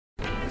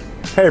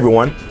Hey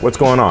everyone, what's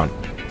going on?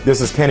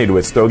 This is Kenny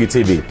with Stogie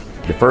TV,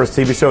 the first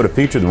TV show to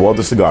feature the world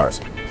of cigars.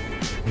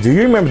 Do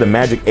you remember the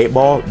Magic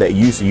 8-ball that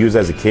you used to use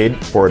as a kid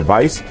for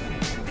advice?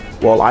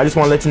 Well, I just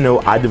want to let you know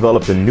I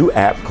developed a new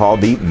app called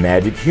the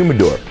Magic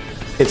Humidor.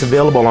 It's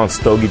available on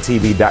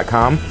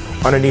stogietv.com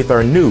underneath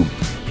our new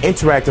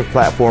interactive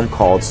platform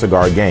called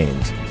Cigar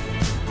Games.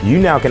 You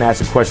now can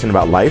ask a question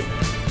about life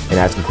and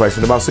ask a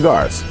question about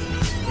cigars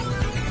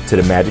to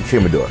the Magic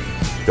Humidor.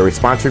 The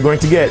response you're going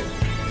to get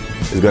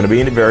is going to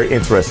be a very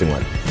interesting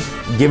one.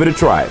 Give it a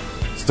try.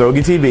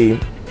 Stogie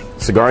TV,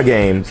 Cigar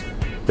Games,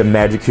 the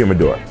Magic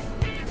Humidor.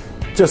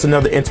 Just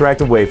another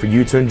interactive way for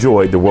you to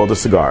enjoy the world of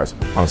cigars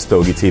on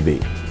Stogie TV.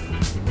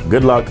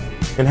 Good luck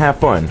and have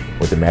fun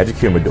with the Magic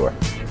Humidor.